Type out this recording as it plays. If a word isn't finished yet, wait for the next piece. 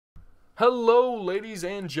Hello, ladies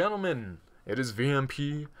and gentlemen. It is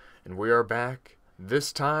VMP, and we are back,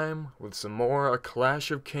 this time with some more A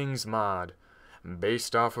Clash of Kings mod,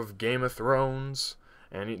 based off of Game of Thrones,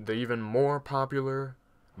 and the even more popular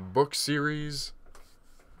book series.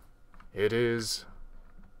 It is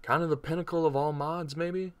kind of the pinnacle of all mods,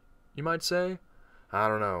 maybe, you might say? I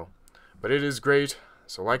don't know. But it is great,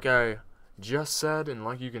 so like I just said, and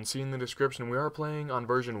like you can see in the description, we are playing on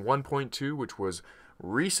version 1.2, which was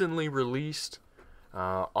recently released.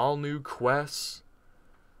 All new quests,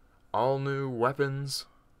 all new weapons,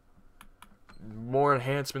 more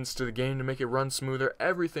enhancements to the game to make it run smoother.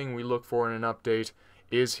 Everything we look for in an update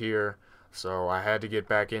is here, so I had to get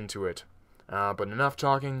back into it. But enough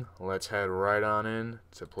talking, let's head right on in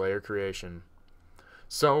to player creation.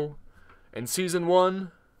 So, in Season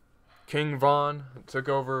 1, King Vonn took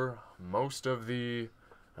over most of the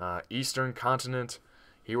eastern continent.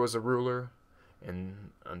 He was a ruler, and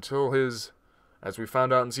until his, as we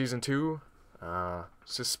found out in Season 2,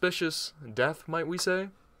 suspicious death, might we say?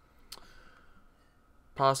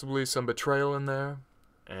 Possibly some betrayal in there.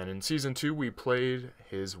 And in Season 2, we played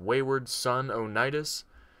his wayward son, Onitis.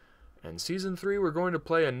 And Season 3, we're going to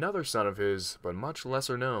play another son of his, but much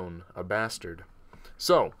lesser known, a bastard.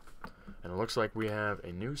 So, and it looks like we have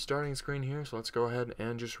a new starting screen here, so let's go ahead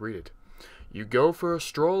and just read it. You go for a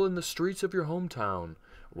stroll in the streets of your hometown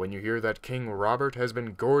when you hear that King Robert has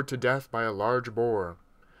been gored to death by a large boar.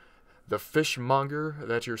 The fishmonger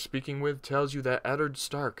that you're speaking with tells you that Eddard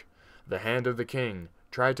Stark, the Hand of the King,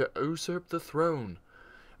 tried to usurp the throne,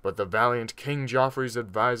 but the valiant King Joffrey's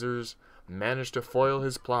advisors managed to foil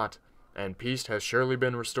his plot, and peace has surely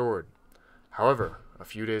been restored. However, a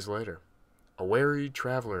few days later, a wary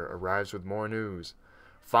traveler arrives with more news.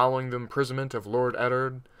 Following the imprisonment of Lord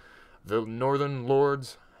Eddard, the northern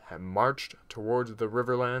lords have marched towards the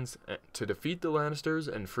Riverlands to defeat the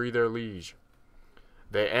Lannisters and free their liege.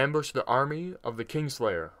 They ambushed the army of the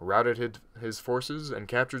Kingslayer, routed his forces, and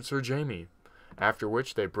captured Sir Jaime, after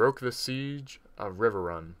which they broke the siege of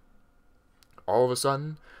Riverrun. All of a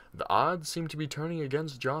sudden, the odds seem to be turning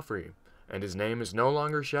against Joffrey, and his name is no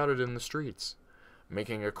longer shouted in the streets.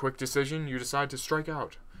 Making a quick decision, you decide to strike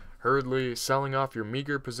out, hurriedly selling off your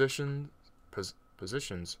meager possessions,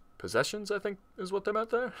 I think is what they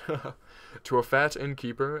meant there, to a fat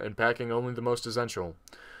innkeeper and packing only the most essential.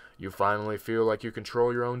 You finally feel like you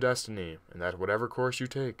control your own destiny, and that whatever course you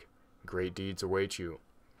take, great deeds await you.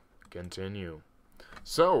 Continue.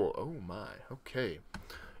 So, oh my, okay.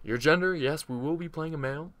 Your gender, yes, we will be playing a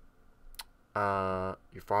male. Your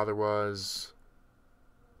father was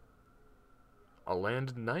a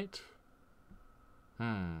landed knight?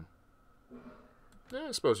 I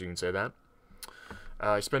suppose you can say that.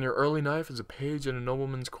 You spent your early life as a page in a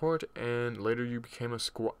nobleman's court, and later you became a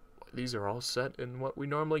squire. These are all set in what we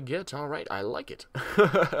normally get. Alright, I like it.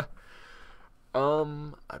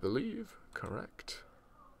 I believe correct.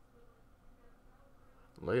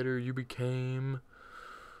 Later you became,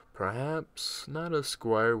 perhaps, not a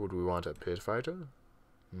squire. Would we want a pit fighter?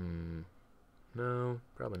 No,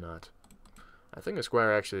 probably not. I think a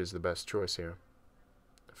squire actually is the best choice here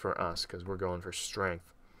for us, because we're going for strength.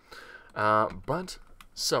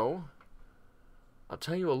 So, I'll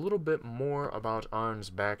tell you a little bit more about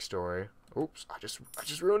Arne's backstory. Oops, I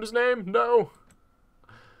just ruined his name. No.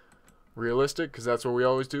 Realistic, because that's what we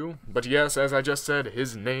always do. But yes, as I just said,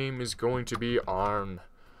 his name is going to be Arne,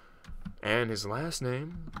 and his last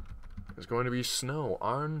name is going to be Snow,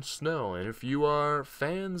 Arne Snow. And if you are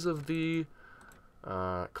fans of the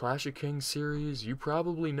Clash of Kings series, you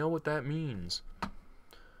probably know what that means.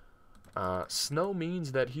 Snow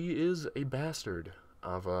means that he is a bastard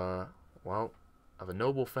of a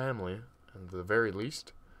noble family, at the very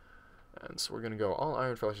least. And so we're going to go all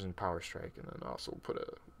Iron Flesh and Power Strike, and then also put a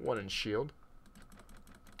 1 in Shield.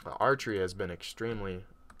 Archery has been extremely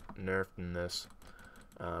nerfed in this,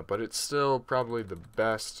 but it's still probably the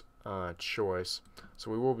best choice.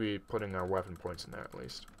 So we will be putting our weapon points in there at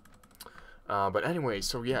least. But anyway,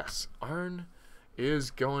 so yes, Arne is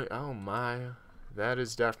going. Oh my, that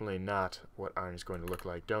is definitely not what Arne is going to look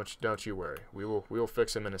like. Don't you worry. We will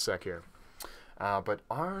fix him in a sec here. But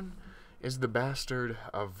Arne is the bastard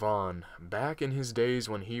of Vonn. Back in his days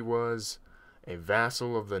when he was a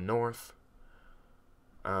vassal of the North,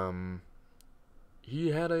 he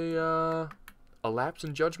had a lapse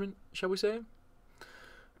in judgment, shall we say?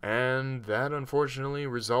 And that unfortunately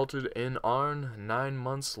resulted in Arne 9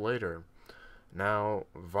 months later. Now,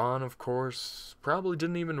 Vonn, of course, probably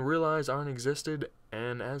didn't even realize Arne existed,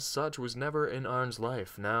 and as such was never in Arne's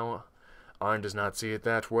life. Now, Arne does not see it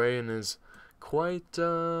that way and is quite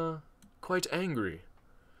angry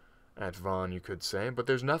at Vonn, you could say, but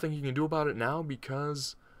there's nothing he can do about it now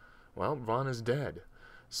because, well, Vonn is dead.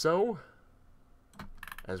 So,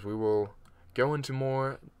 as we will go into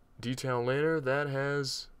more detail later, that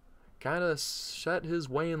has kind of set his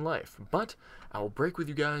way in life. But I'll break with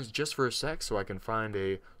you guys just for a sec so I can find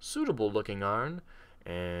a suitable looking Arne,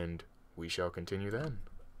 and we shall continue then.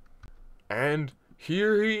 And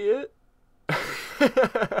here he is.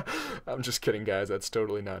 I'm just kidding, guys. That's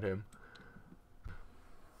totally not him.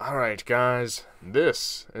 Alright, guys.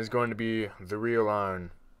 This is going to be the real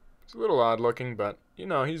Arne. He's a little odd looking, but, you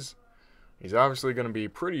know, he's obviously going to be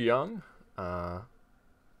pretty young,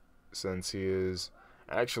 since he is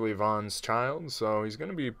actually Vonn's child, so he's going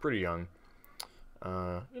to be pretty young.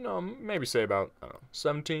 You know, maybe say about, I don't know,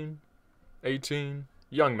 17, 18,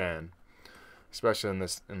 young man, especially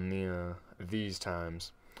in these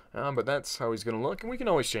times. But that's how he's going to look, and we can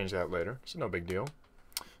always change that later. It's no big deal.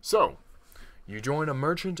 So, you join a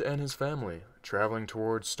merchant and his family, traveling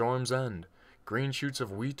towards Storm's End. Green shoots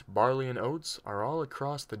of wheat, barley, and oats are all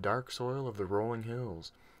across the dark soil of the rolling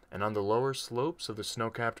hills, and on the lower slopes of the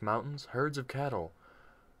snow-capped mountains, herds of cattle,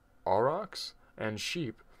 aurochs, and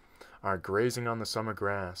sheep are grazing on the summer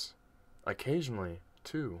grass. Occasionally,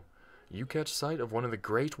 too, you catch sight of one of the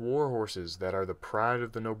great war horses that are the pride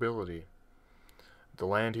of the nobility. The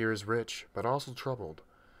land here is rich, but also troubled,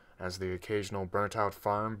 as the occasional burnt-out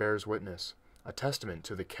farm bears witness, a testament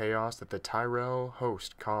to the chaos that the Tyrell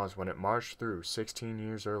host caused when it marched through 16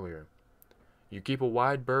 years earlier. You keep a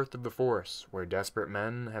wide berth of the forests, where desperate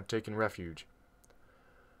men have taken refuge.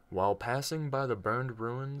 While passing by the burned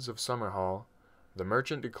ruins of Summerhall, the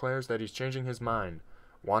merchant declares that he's changing his mind,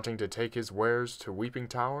 wanting to take his wares to Weeping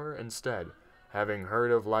Tower instead, having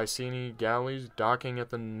heard of Lyseni galleys docking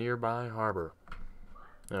at the nearby harbor.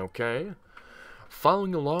 Okay.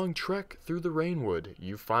 Following a long trek through the Rainwood,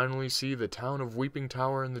 you finally see the town of Weeping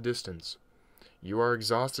Tower in the distance. You are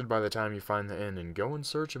exhausted by the time you find the inn and go in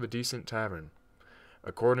search of a decent tavern.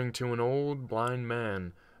 According to an old blind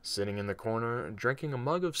man sitting in the corner drinking a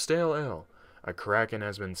mug of stale ale, a kraken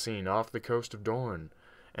has been seen off the coast of Dorne,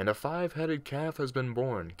 and a 5-headed calf has been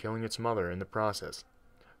born, killing its mother in the process.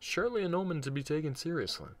 Surely an omen to be taken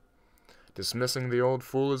seriously. Dismissing the old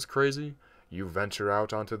fool as crazy, you venture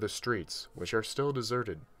out onto the streets, which are still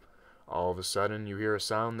deserted. All of a sudden, you hear a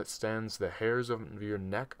sound that stands the hairs of your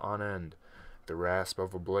neck on end, the rasp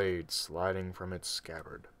of a blade sliding from its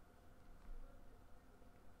scabbard.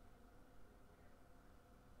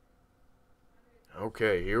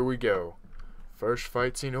 Okay, here we go. First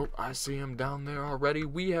fight scene. Oh, I see him down there already.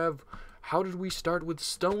 We have... How did we start with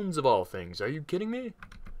stones of all things? Are you kidding me?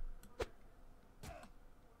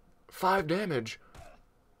 5 damage.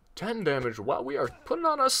 10 damage. Wow, we are putting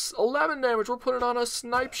on us 11 damage. We're putting on a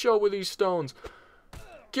snipe show with these stones.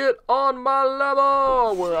 Get on my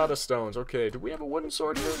level! We're out of stones. Okay, do we have a wooden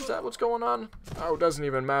sword here? Is that what's going on? Oh, it doesn't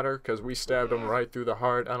even matter, because we stabbed him right through the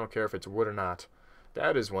heart. I don't care if it's wood or not.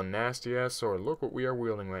 That is one nasty-ass sword. Look what we are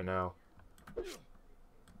wielding right now.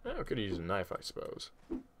 Yeah, I could use a knife, I suppose.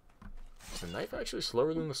 Is the knife actually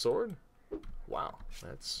slower than the sword? Wow,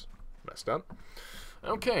 that's messed up.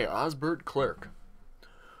 Okay, Osbert Clerk.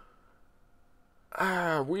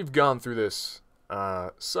 We've gone through this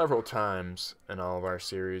several times in all of our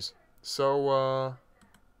series, so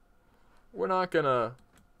we're not gonna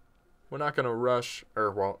rush,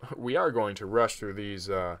 or well, we are going to rush through these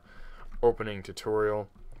opening tutorial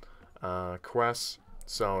quests.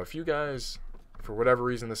 So if you guys, for whatever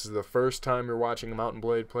reason, this is the first time you're watching a Mount and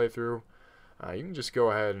Blade playthrough, you can just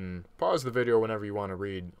go ahead and pause the video whenever you want to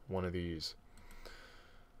read one of these.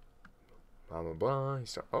 Blah blah blah.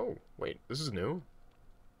 Oh wait, this is new.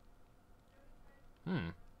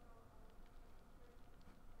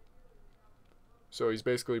 So he's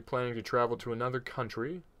basically planning to travel to another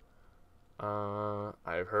country.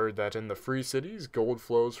 I've heard that in the free cities, gold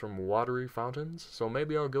flows from watery fountains, so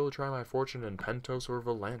maybe I'll go try my fortune in Pentos or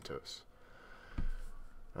Volantos.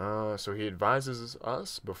 So he advises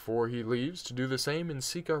us, before he leaves, to do the same and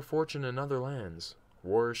seek our fortune in other lands.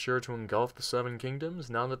 War is sure to engulf the 7 kingdoms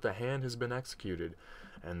now that the hand has been executed,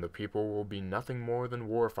 and the people will be nothing more than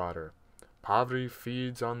war fodder. Poverty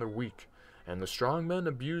feeds on the weak, and the strong men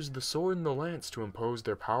abuse the sword and the lance to impose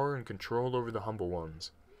their power and control over the humble ones.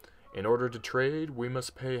 In order to trade, we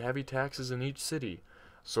must pay heavy taxes in each city,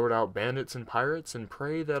 sort out bandits and pirates, and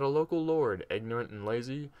pray that a local lord, ignorant and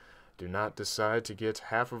lazy, do not decide to get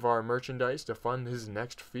half of our merchandise to fund his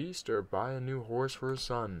next feast or buy a new horse for his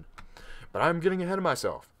son. But I'm getting ahead of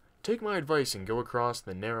myself. Take my advice and go across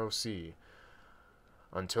the narrow sea.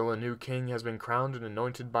 Until a new king has been crowned and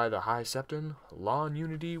anointed by the High Septon, law and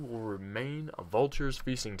unity will remain a vulture's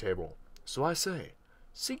feasting table. So I say,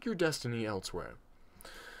 seek your destiny elsewhere.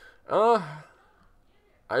 I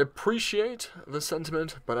appreciate the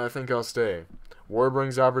sentiment, but I think I'll stay. War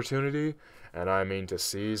brings opportunity, and I mean to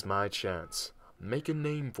seize my chance. Make a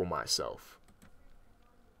name for myself.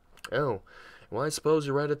 Oh, well, I suppose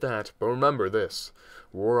you're right at that, but remember this.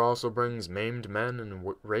 War also brings maimed men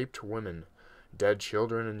and raped women, dead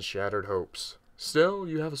children and shattered hopes. Still,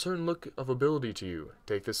 you have a certain look of ability to you.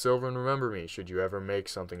 Take this silver and remember me, should you ever make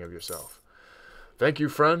something of yourself. Thank you,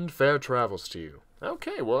 friend. Fair travels to you.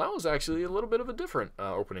 Okay, well, that was actually a little bit of a different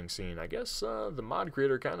opening scene. I guess the mod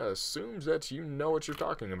creator kind of assumes that you know what you're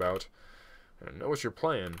talking about and know what you're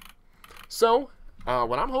playing. So,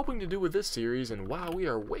 what I'm hoping to do with this series, and wow, we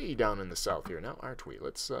are way down in the south here now, aren't we?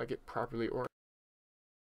 Let's get properly oriented.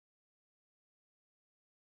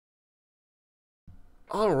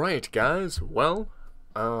 Alright, guys, well,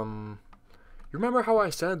 you remember how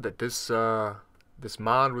I said that this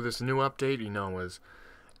mod with this new update, you know, was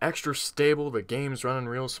extra stable, the game's running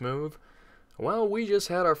real smooth? Well, we just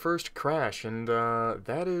had our first crash, and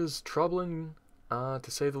that is troubling, to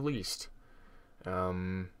say the least. I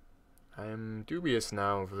am dubious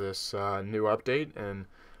now of this new update, and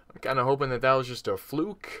I'm kind of hoping that that was just a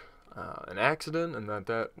fluke, an accident, and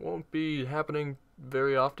that won't be happening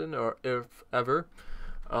very often, or if ever.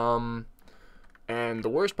 And the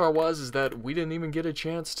worst part is that we didn't even get a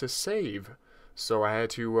chance to save. So I had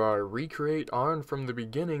to recreate Arne from the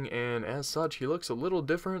beginning, and as such, he looks a little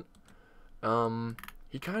different.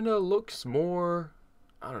 He kind of looks more,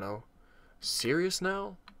 I don't know, serious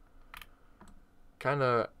now. Kind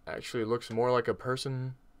of actually looks more like a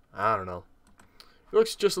person. I don't know. He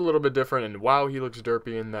looks just a little bit different, and wow, he looks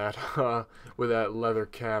derpy in that, with that leather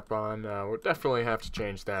cap on. We'll definitely have to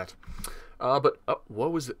change that. But,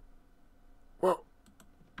 what was it? Whoa.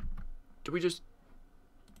 Did we just...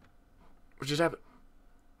 What just happened?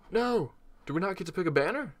 No! Did we not get to pick a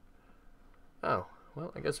banner? Oh,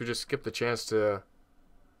 well, I guess we just skipped the chance to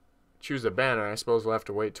choose a banner. I suppose we'll have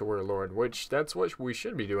to wait till we're a lord, which that's what we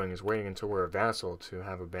should be doing, is waiting until we're a vassal to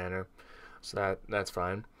have a banner. So that's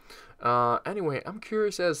fine. Anyway, I'm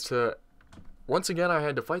curious as to... Once again, I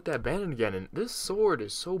had to fight that bandit again, and this sword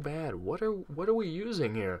is so bad. What are we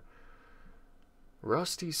using here?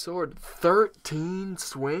 Rusty sword. 13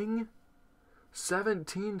 swing?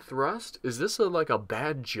 17 thrust? Is this like a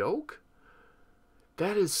bad joke?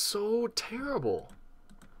 That is so terrible.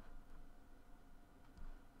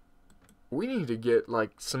 We need to get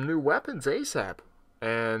like some new weapons ASAP.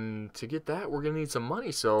 And to get that, we're going to need some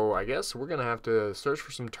money. So I guess we're going to have to search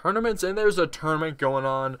for some tournaments. And there's a tournament going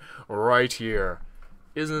on right here.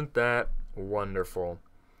 Isn't that wonderful?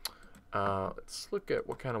 Let's look at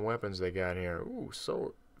what kind of weapons they got here. Ooh,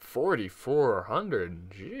 so 4,400.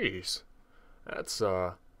 Jeez. That's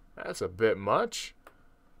a bit much.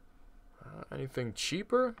 Anything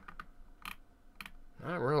cheaper?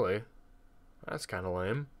 Not really. That's kind of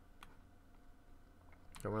lame.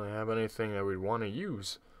 Don't really have anything that we'd want to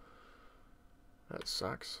use. That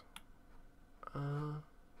sucks.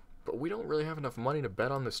 But we don't really have enough money to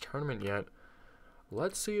bet on this tournament yet.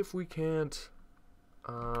 Let's see if we can't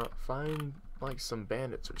find like some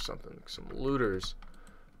bandits or something, some looters.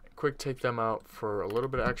 Quick take them out for a little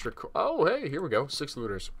bit of extra oh, hey, here we go. 6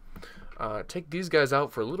 looters. Take these guys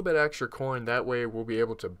out for a little bit of extra coin. That way we'll be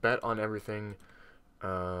able to bet on everything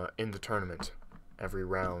in the tournament every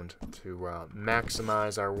round to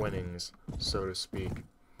maximize our winnings, so to speak.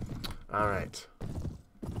 Alright.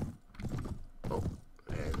 Oh,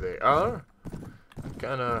 there they are.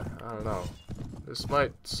 Kinda, I don't know. This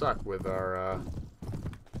might suck with our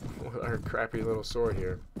crappy little sword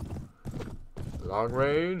here. Long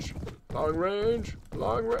range, long range,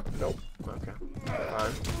 long range. Nope. Okay.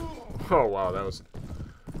 Fine. Oh wow, that was.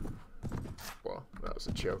 Well, that was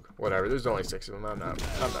a joke. Whatever. There's only 6 of them. I'm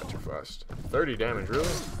not too fussed. 30 damage, really?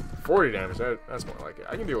 40 damage. That's more like it.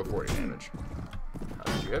 I can deal with 40 damage.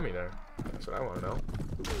 How did you hit me there? That's what I want to know.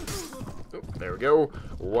 Oop, there we go.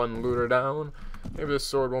 1 looter down. Maybe this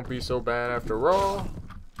sword won't be so bad after all.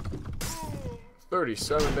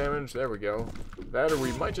 37 damage. There we go. That, or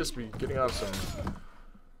we might just be getting off some...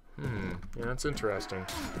 Yeah, that's interesting.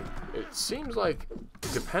 It seems like,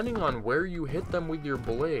 depending on where you hit them with your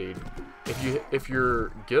blade, if you're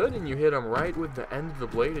good and you hit them right with the end of the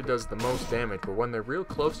blade, it does the most damage. But when they're real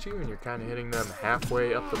close to you and you're kind of hitting them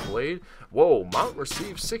halfway up the blade, whoa, mount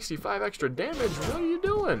receives 65 extra damage. What are you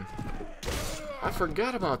doing? I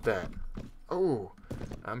forgot about that. Oh,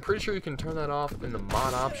 I'm pretty sure you can turn that off in the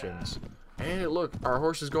mod options. And look, our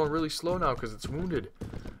horse is going really slow now because it's wounded.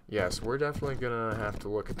 Yes, we're definitely gonna have to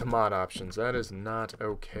look at the mod options. That is not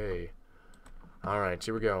okay. Alright,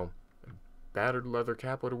 here we go. Battered leather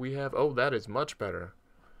cap, what do we have? Oh, that is much better.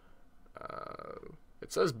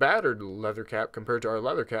 It says battered leather cap compared to our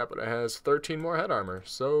leather cap, but it has 13 more head armor.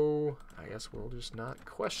 So I guess we'll just not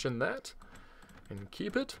question that and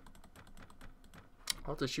keep it.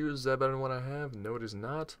 Off the shoes, is that better than what I have? No, it is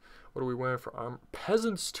not. What are we wearing for armor?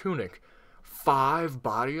 Peasant's tunic. 5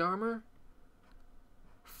 body armor?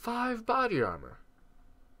 5 body armor.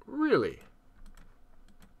 Really?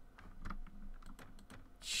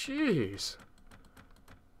 Jeez.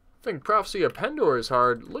 I think Prophecy of Pendor is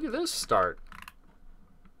hard. Look at this start.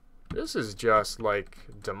 This is just, like,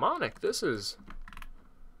 demonic. This is...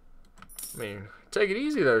 I mean, take it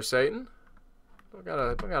easy there, Satan. Don't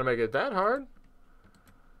gotta make it that hard.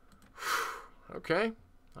 Okay.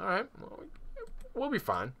 Alright. Well, we'll be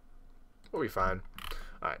fine. We'll be fine.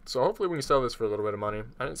 Alright, so hopefully we can sell this for a little bit of money.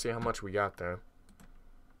 I didn't see how much we got there.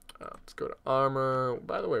 Let's go to armor.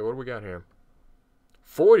 By the way, what do we got here?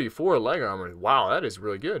 44 leg armor. Wow, that is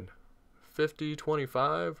really good. 50,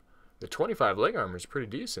 25. The 25 leg armor is pretty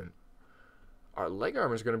decent. Our leg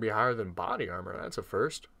armor is going to be higher than body armor. That's a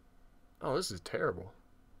first. Oh, this is terrible.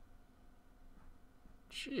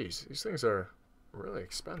 Jeez, these things are really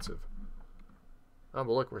expensive. Oh,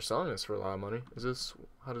 but look, we're selling this for a lot of money. Is this...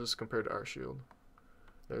 How does this compare to our shield?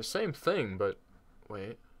 They're the same thing, but...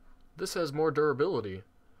 Wait. This has more durability.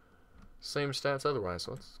 Same stats otherwise,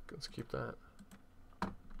 so let's keep that.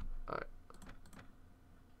 Alright.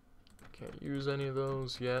 Can't use any of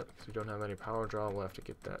those yet, because we don't have any power draw. We'll have to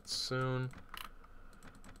get that soon.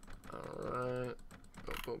 Alright.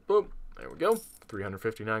 Boom, boom, boom. There we go.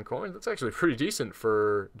 359 coins. That's actually pretty decent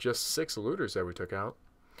for just 6 looters that we took out.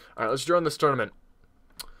 Alright, let's join this tournament.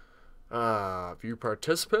 View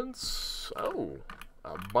participants. Oh,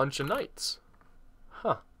 a bunch of knights.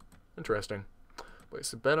 Huh. Interesting.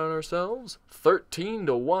 Place a bet on ourselves. 13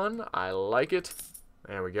 to 1. I like it.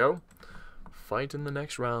 There we go. Fight in the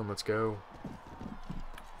next round. Let's go.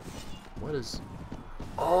 What is...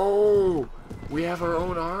 Oh! We have our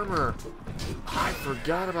own armor. I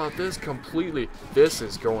forgot about this completely. This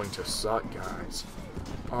is going to suck, guys.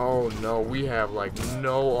 Oh no, we have like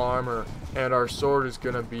no armor. And our sword is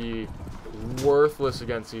going to be worthless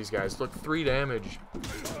against these guys. Look, 3 damage.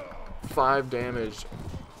 5 damage.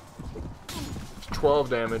 12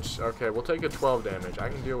 damage. Okay, we'll take a 12 damage. I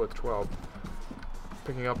can deal with 12.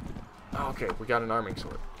 Picking up... Oh, okay, we got an arming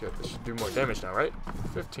sword. Good, this should do more damage now, right?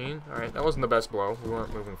 15. Alright, that wasn't the best blow. We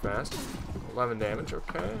weren't moving fast. 11 damage.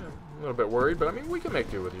 Okay, I'm a little bit worried, but I mean, we can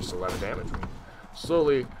make do with just 11 damage. We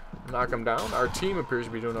slowly knock him down. Our team appears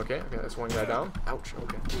to be doing okay. Okay, that's one guy down. Ouch.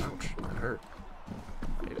 Okay, ouch. That hurt.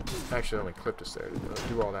 Actually, only clipped us there. Didn't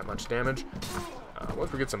do all that much damage.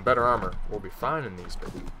 Once we get some better armor, we'll be fine in these.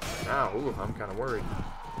 But now, ooh, I'm kind of worried.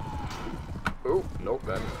 Oh, nope,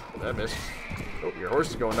 that missed. Oh, your horse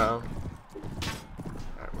is going down.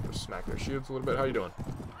 Alright, we'll just smack their shields a little bit. How you doing?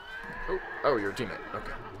 Oh, you're a teammate.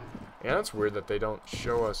 Okay. Yeah, that's weird that they don't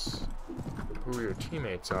show us who your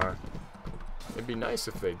teammates are. It'd be nice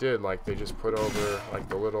if they did, like they just put over like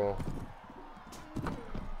the little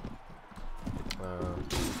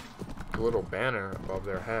banner above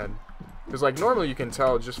their head. Because like normally you can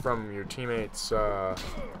tell just from your teammates,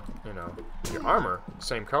 you know, your armor,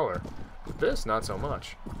 same color. With this, not so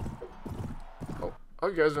much. Oh,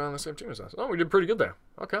 you guys are on the same team as us. Oh, we did pretty good there.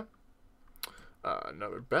 Okay.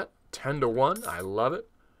 Another bet. 10 to 1. I love it.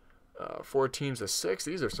 4 teams to 6.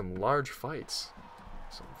 These are some large fights.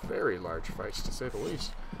 Some very large fights, to say the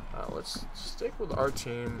least. Let's stick with our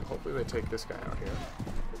team. Hopefully they take this guy out here.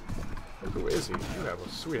 Who is he? You have a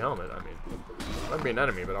sweet helmet. I mean, might be an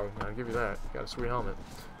enemy, but I'll give you that. You got a sweet helmet.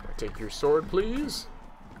 Can I take your sword, please?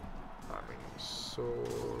 Sword.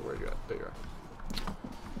 Where you at? There you are.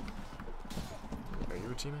 Are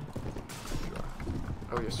you a teammate? You are.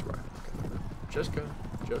 Oh, yes, you are. Okay. Just kidding.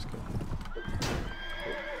 Just kidding.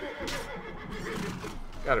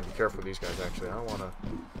 Gotta be careful with these guys, actually. I don't wanna...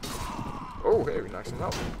 Oh, hey, we knocked him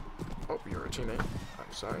out. Oh, you're a teammate.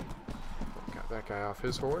 I'm sorry. Got that guy off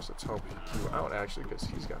his horse. Let's help you out, actually, because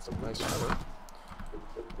he's got some nice armor.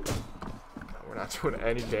 No, we're not doing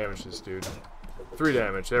any damage to this dude. 3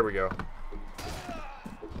 damage. There we go.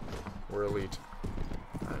 We're elite.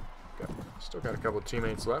 Alright, still got a couple of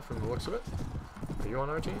teammates left from the looks of it. Are you on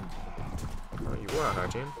our team? Oh, you were on our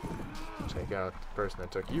team. Take out the person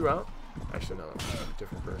that took you out. Actually, no, that was a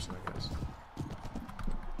different person, I guess.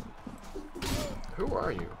 Who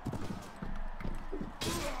are you?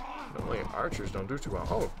 Normally archers don't do too well.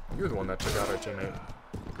 Oh, you're the one that took out our teammate.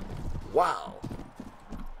 Wow.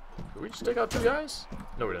 Did we just take out 2 guys?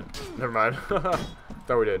 No, we didn't. Never mind.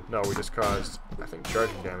 Thought we did. No, we just caused, I think,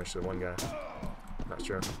 charging damage to the one guy. Not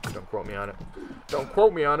sure. Don't quote me on it. Don't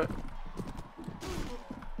quote me on it.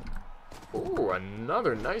 Ooh, Oh,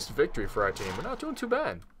 another nice victory for our team. We're not doing too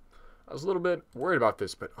bad. I was a little bit worried about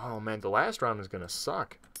this, but oh man, the last round is going to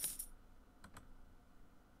suck.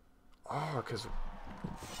 Oh, because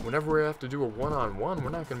whenever we have to do a one-on-one, we're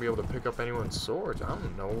not going to be able to pick up anyone's swords. I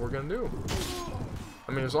don't know what we're going to do.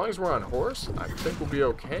 I mean, as long as we're on horse, I think we'll be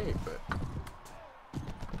okay, but...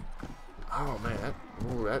 Oh man,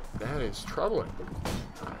 that is troubling.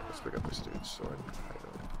 Alright, let's pick up this dude's sword.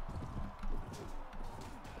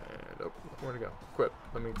 And, oh, where'd it go? Equip.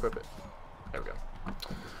 Let me equip it. There we go.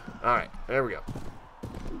 Alright, there we go.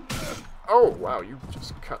 Oh, wow, you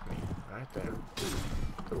just cut me right there.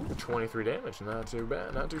 Ooh, 23 damage, not too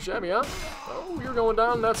bad, not too shabby, huh? Oh, you're going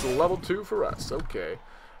down, that's level 2 for us, okay.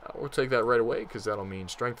 We'll take that right away, because that'll mean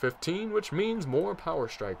strength 15, which means more power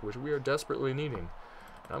strike, which we are desperately needing.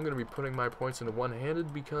 I'm going to be putting my points into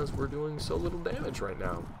one-handed because we're doing so little damage right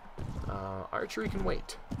now. Archery can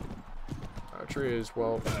wait. Archery is,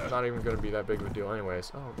 well, not even going to be that big of a deal anyways.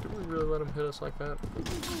 Oh, did we really let him hit us like that?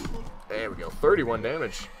 There we go, 31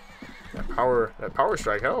 damage. That power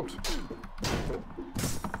strike helped.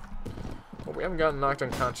 Well, we haven't gotten knocked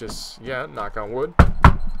unconscious yet, knock on wood.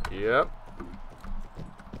 Yep.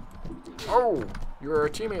 Oh, you were our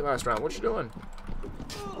teammate last round. What you doing?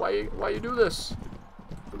 Why you do this?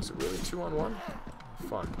 Is it really 2-on-1?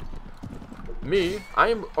 Fun.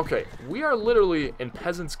 Okay, we are literally in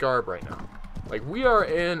peasant's garb right now. Like, we are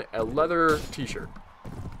in a leather t-shirt.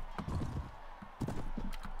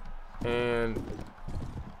 And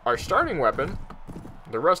our starting weapon,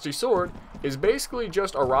 the rusty sword, is basically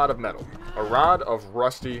just a rod of metal. A rod of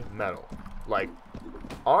rusty metal. Like,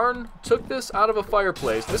 Arne took this out of a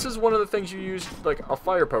fireplace. This is one of the things you use, like a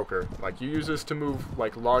fire poker. Like, you use this to move,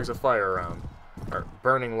 like, logs of fire around. Or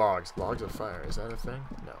burning logs. Logs of fire. Is that a thing?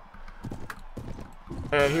 No.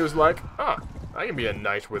 And he was like, ah, I can be a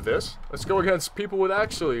knight with this. Let's go against people with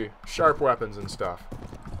actually sharp weapons and stuff.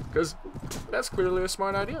 Because that's clearly a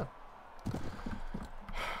smart idea.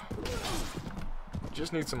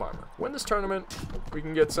 Just need some armor. Win this tournament, we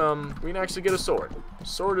can actually get a sword.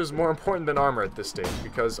 Sword is more important than armor at this stage,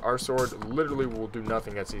 because our sword literally will do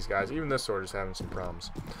nothing against these guys. Even this sword is having some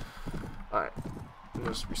problems. Alright.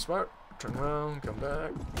 Just be smart. Turn around, come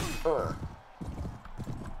back.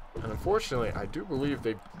 And unfortunately, I do believe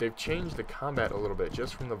they've changed the combat a little bit,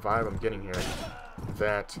 just from the vibe I'm getting here.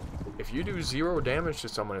 That if you do 0 damage to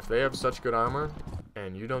someone, if they have such good armor,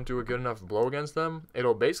 and you don't do a good enough blow against them,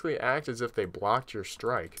 it'll basically act as if they blocked your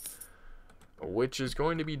strike, which is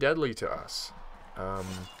going to be deadly to us.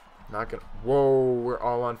 Not gonna. Whoa, we're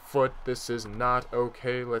all on foot. This is not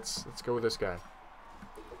okay. Let's go with this guy.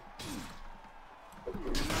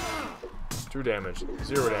 2 damage,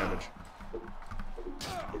 0 damage.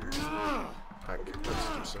 Alright, let's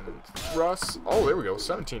do some thrusts. Oh, there we go.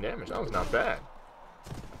 17 damage. That was not bad.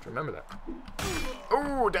 I have to remember that.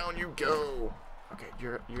 Oh, down you go. Okay,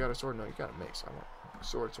 you got a sword? No, you got a mace. I want a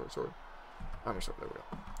sword. Armor sword. There we go.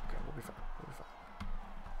 Okay, we'll be fine.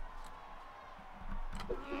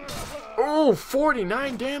 Oh,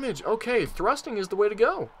 49 damage. Okay, thrusting is the way to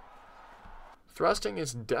go. Thrusting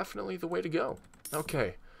is definitely the way to go.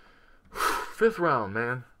 Okay. 5th round,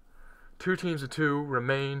 man. 2 teams of 2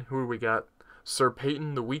 remain. Who do we got? Sir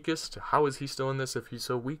Peyton, the weakest. How is he still in this if he's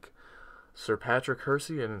so weak? Sir Patrick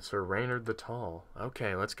Hersey and Sir Reynard the Tall.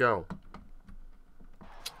 Okay, let's go.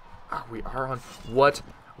 Oh, we are on... What?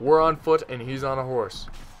 We're on foot and he's on a horse.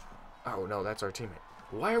 Oh, no, that's our teammate.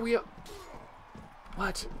 Why are we up?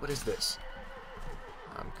 What? What is this?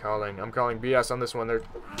 I'm calling BS on this one. They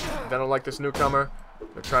don't like this newcomer.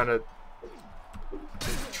 They're trying to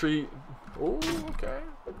treat... Oh, okay.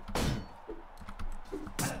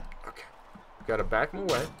 Okay. Gotta back him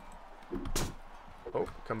away. Oh,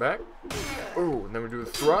 come back. Oh, and then we do the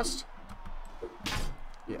thrust.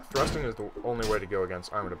 Yeah, thrusting is the only way to go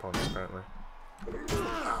against armored opponents, apparently.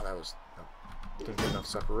 Oh, that was... Didn't get enough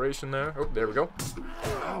separation there. Oh, there we go.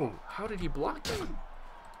 Oh, how did he block that?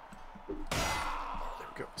 Oh, there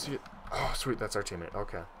we go. See it? Oh, sweet, that's our teammate.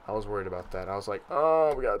 Okay, I was worried about that. I was like,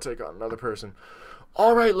 oh, we gotta take on another person.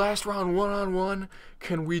 All right, last round, 1-on-1.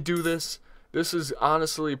 Can we do this? This is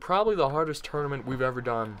honestly probably the hardest tournament we've ever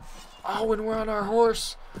done. Oh, and we're on our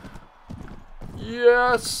horse.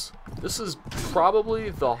 Yes! This is probably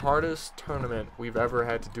the hardest tournament we've ever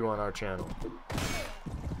had to do on our channel.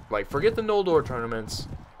 Like, forget the Noldor tournaments.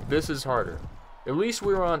 This is harder. At least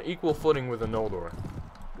we were on equal footing with the Noldor.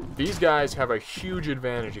 These guys have a huge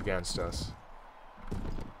advantage against us.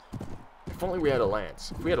 If only we had a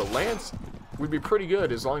lance. If we had a lance, we'd be pretty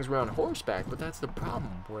good as long as we're on horseback, but that's the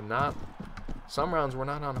problem. We're not... Some rounds we're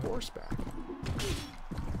not on horseback.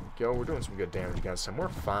 Go, we're doing some good damage against them. We're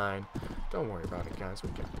fine. Don't worry about it, guys. We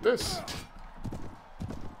got this.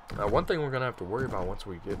 One thing we're going to have to worry about once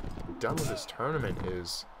we get done with this tournament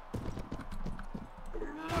is...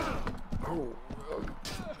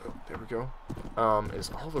 there we go.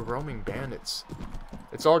 Is all the roaming bandits.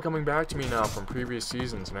 It's all coming back to me now from previous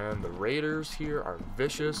seasons, man. The raiders here are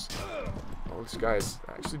vicious. Oh, this guy's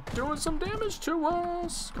actually doing some damage to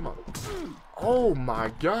us. Come on. Oh,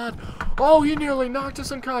 my God. Oh, he nearly knocked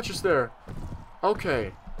us unconscious there.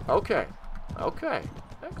 Okay. Okay. Okay.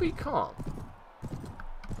 Be calm.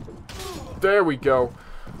 There we go.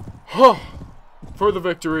 Huh. For the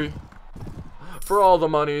victory. For all the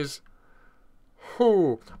monies.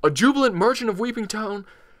 Whew. A jubilant merchant of Weeping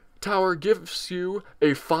Tower gives you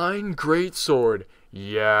a fine great sword.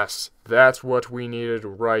 Yes, that's what we needed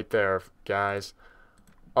right there, guys.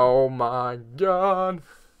 Oh my God.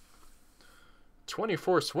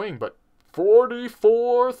 24 swing, but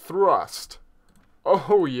 44 thrust.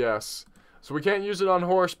 Oh yes. So we can't use it on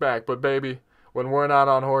horseback, but baby, when we're not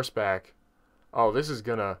on horseback, oh, this is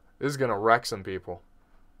gonna wreck some people.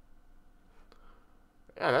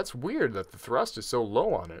 Yeah, that's weird that the thrust is so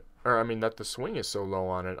low on it. Or, I mean, that the swing is so low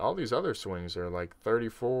on it. All these other swings are like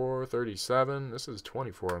 34, 37. This is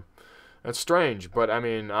 24. That's strange, but I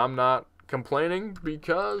mean, I'm not complaining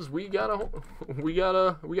because we got a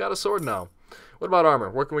sword now. What about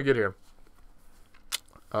armor? What can we get here?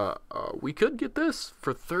 We could get this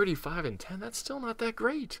for 35 and 10. That's still not that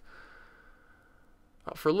great.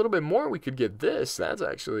 For a little bit more, we could get this. That's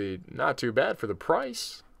actually not too bad for the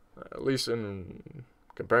price, at least in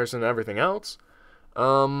comparison to everything else.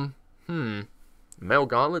 Mail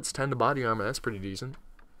gauntlets, 10 to body armor. That's pretty decent.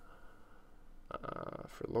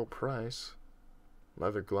 For low price.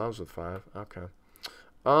 Leather gloves with 5. Okay.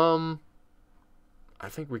 I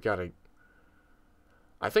think we definitely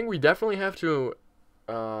have to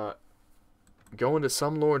go into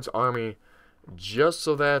some lord's army just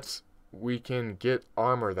so that we can get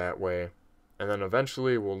armor that way. And then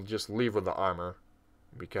eventually we'll just leave with the armor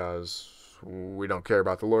because we don't care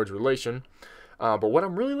about the lord's relation. But what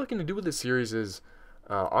I'm really looking to do with this series is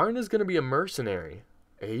Arne is going to be a mercenary.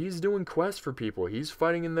 He's doing quests for people. He's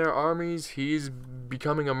fighting in their armies. He's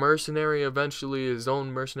becoming a mercenary eventually, his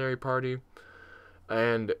own mercenary party.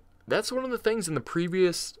 And that's one of the things in the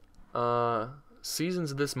previous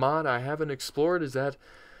seasons of this mod I haven't explored, is that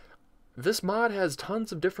this mod has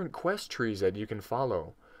tons of different quest trees that you can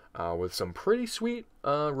follow with some pretty sweet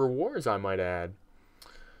rewards, I might add.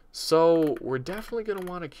 So we're definitely going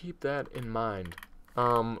to want to keep that in mind.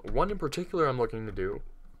 One in particular I'm looking to do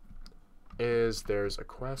is there's a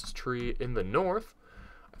quest tree in the north.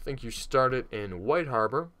 I think you start it in White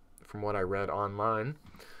Harbor, from what I read online.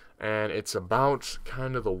 And it's about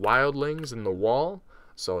kind of the wildlings in the wall.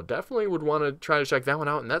 So definitely would want to try to check that one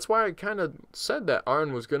out. And that's why I kind of said that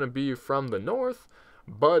Arne was going to be from the north.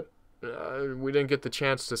 But we didn't get the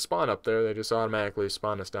chance to spawn up there. They just automatically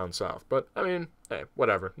spawn us down south. But, I mean, hey,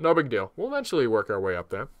 whatever. No big deal. We'll eventually work our way up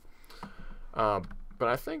there. But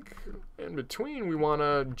I think in between we want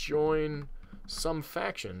to join some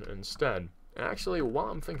faction instead. And actually, while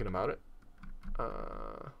I'm thinking about it,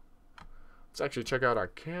 let's actually check out our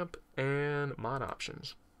camp and mod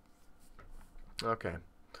options. Okay.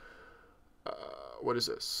 What is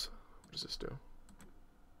this? What does this do?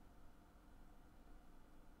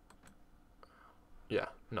 Yeah,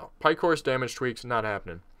 no. Pike horse damage tweaks, not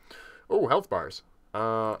happening. Oh, health bars.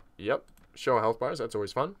 Yep. Show health bars, that's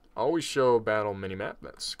always fun. Always show battle minimap,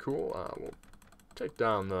 that's cool. We'll take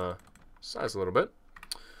down the size a little bit.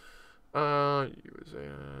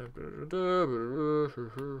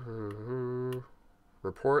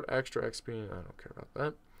 Report extra XP, I don't care about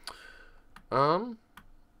that.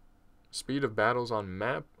 Speed of battles on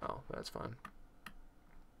map, oh, that's fine.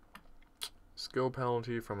 Skill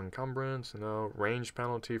penalty from encumbrance, no. Range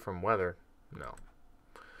penalty from weather, no.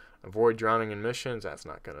 Avoid drowning in missions, that's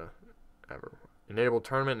not gonna ever. Enable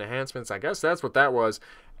tournament enhancements, I guess that's what that was.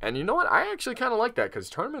 And you know what, I actually kind of like that, because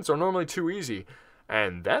tournaments are normally too easy,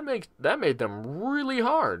 and that made them really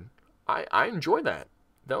hard. I enjoy that.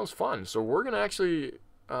 That was fun, so we're gonna actually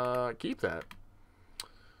keep that.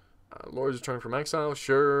 Lords return from exile,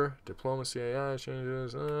 sure. Diplomacy AI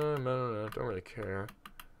changes, no, don't really care.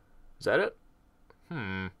 Is that it?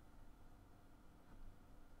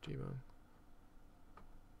 G-Bone.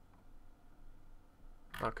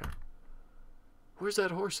 Okay. Where's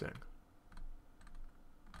that horse thing?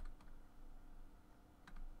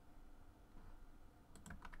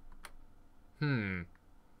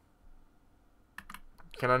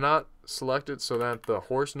 Can I not select it so that the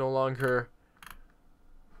horse no longer...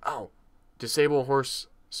 Oh. Disable horse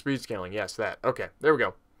speed scaling. Yes, that. Okay, there we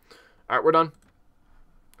go. Alright, we're done.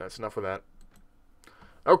 That's enough of that.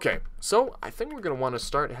 Okay, so I think we're going to want to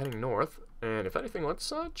start heading north. And if anything,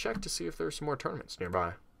 let's check to see if there's some more tournaments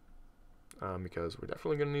nearby. Because we're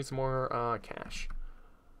definitely going to need some more cash.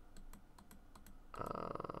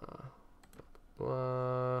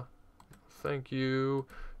 Thank you.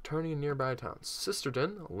 Turning in nearby towns.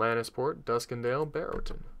 Sisterton, Lannisport, Duskendale,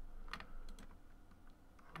 Barrowton.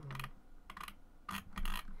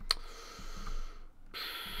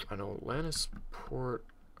 I know Lannisport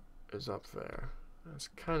is up there. That's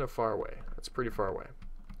kind of far away. That's pretty far away.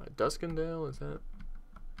 Duskendale, is that...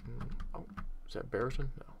 oh, is that Barrowton?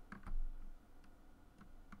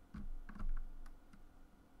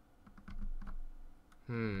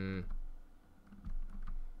 No.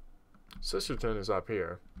 Sisterton is up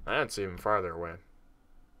here. That's even farther away.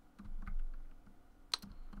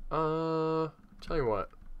 Tell you what.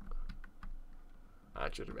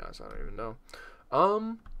 Actually, to be honest, I don't even know.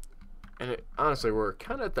 Honestly, we're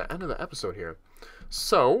kind of at the end of the episode here.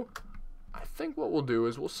 So, I think what we'll do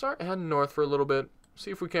is we'll start heading north for a little bit.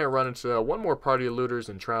 See if we can't run into one more party of looters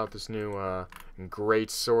and try out this new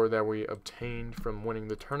great sword that we obtained from winning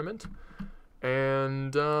the tournament.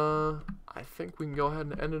 And I think we can go ahead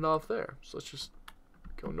and end it off there. So let's just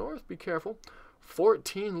go north. Be careful.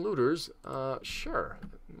 14 looters. Sure.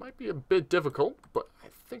 It might be a bit difficult, but I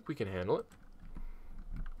think we can handle it.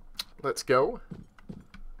 Let's go.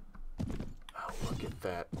 Oh, look at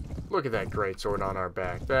that. Look at that great sword on our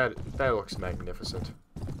back. That looks magnificent.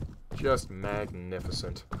 Just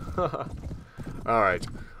magnificent. Alright.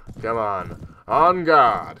 Come on. On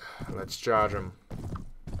guard. Let's charge him.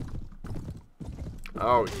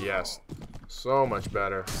 Oh, yes. So much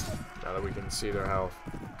better. Now that we can see their health.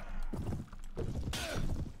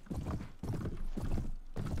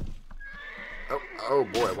 Oh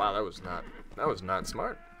boy, wow, that was not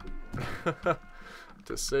smart.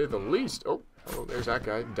 To say the least. Oh, there's that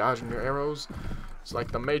guy dodging your arrows. It's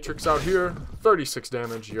like the Matrix out here. 36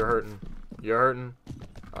 damage. You're hurting. You're hurting.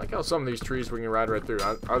 I like how some of these trees we can ride right through.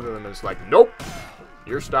 Other than it's like, nope.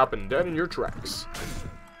 You're stopping dead in your tracks.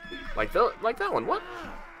 Like that one. What?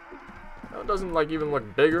 That doesn't like even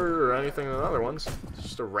look bigger or anything than the other ones. It's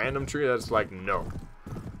just a random tree that's like, no.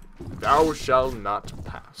 Thou shalt not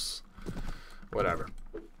pass. Whatever.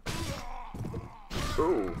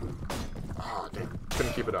 Ooh. Oh, damn.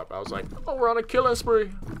 Couldn't keep it up. I was like, oh, we're on a killing spree.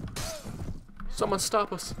 Someone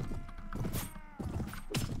stop us.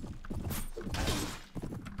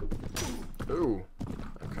 Ooh.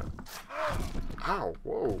 Okay. Ow.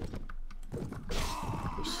 Whoa.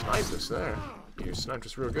 You sniped us there. You sniped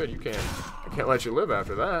us real good. I can't let you live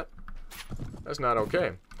after that. That's not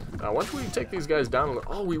okay. Now, once we take these guys down,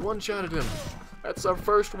 oh, we one-shotted him. That's our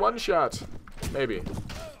first one-shot. Maybe.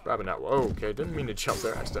 Probably not. Whoa, okay. Didn't mean to jump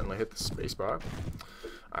there. I accidentally hit the spacebar.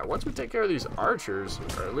 Alright, once we take care of these archers,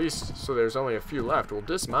 or at least so there's only a few left, we'll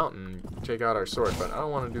dismount and take out our sword. But I don't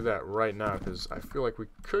want to do that right now because I feel like we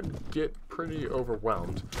could get pretty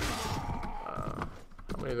overwhelmed. How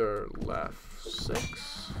many there are left?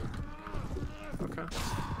 6? Okay.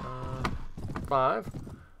 5.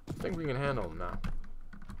 I think we can handle them now.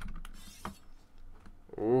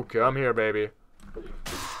 Ooh, come here, baby.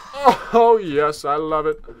 Oh, yes, I love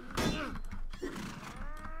it.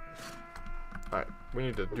 Alright, we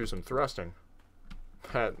need to do some thrusting.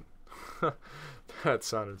 That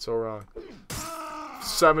sounded so wrong.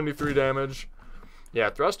 73 damage. Yeah,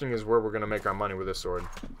 thrusting is where we're going to make our money with this sword.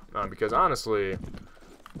 Because honestly,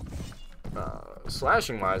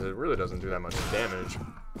 slashing-wise, it really doesn't do that much damage.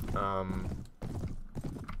 Oh,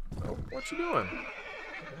 what you doing?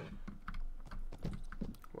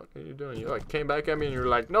 What are you doing? You like came back at me and you were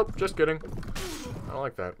like, nope, just kidding. I don't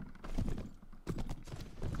like that.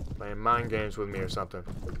 Playing mind games with me or something.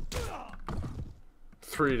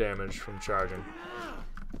 3 damage from charging.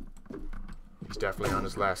 He's definitely on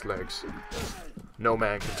his last legs. No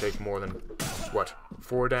man can take more than, what,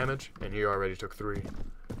 4 damage? And he already took 3.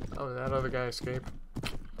 Oh, did that other guy escape?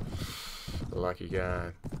 Lucky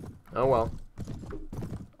guy. Oh well.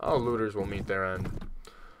 All looters will meet their end.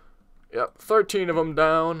 Yep, 13 of them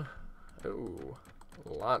down. Ooh,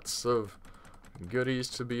 lots of goodies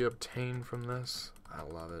to be obtained from this. I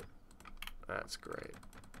love it. That's great.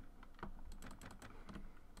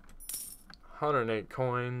 108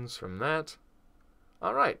 coins from that.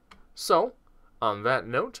 Alright, so, on that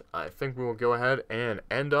note, I think we will go ahead and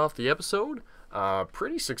end off the episode.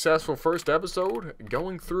 Pretty successful first episode,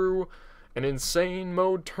 going through an insane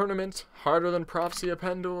mode tournament, harder than Prophecy of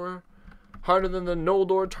Pendor, harder than the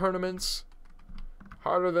Noldor tournaments,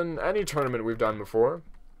 harder than any tournament we've done before.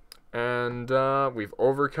 And we've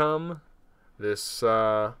overcome this,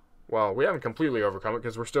 well, we haven't completely overcome it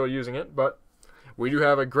because we're still using it, but we do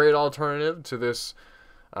have a great alternative to this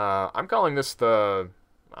I'm calling this the,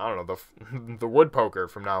 I don't know, the wood poker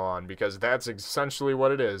from now on, because that's essentially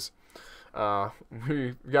what it is.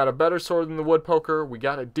 We got a better sword than the wood poker. We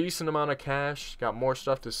got a decent amount of cash. Got more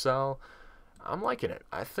stuff to sell. I'm liking it.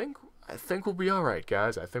 I think we'll be all right,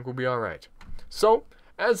 guys. I think we'll be all right. So,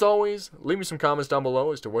 as always, leave me some comments down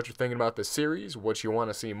below as to what you're thinking about this series, what you want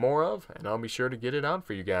to see more of, and I'll be sure to get it out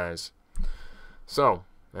for you guys. So,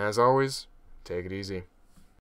 as always, take it easy.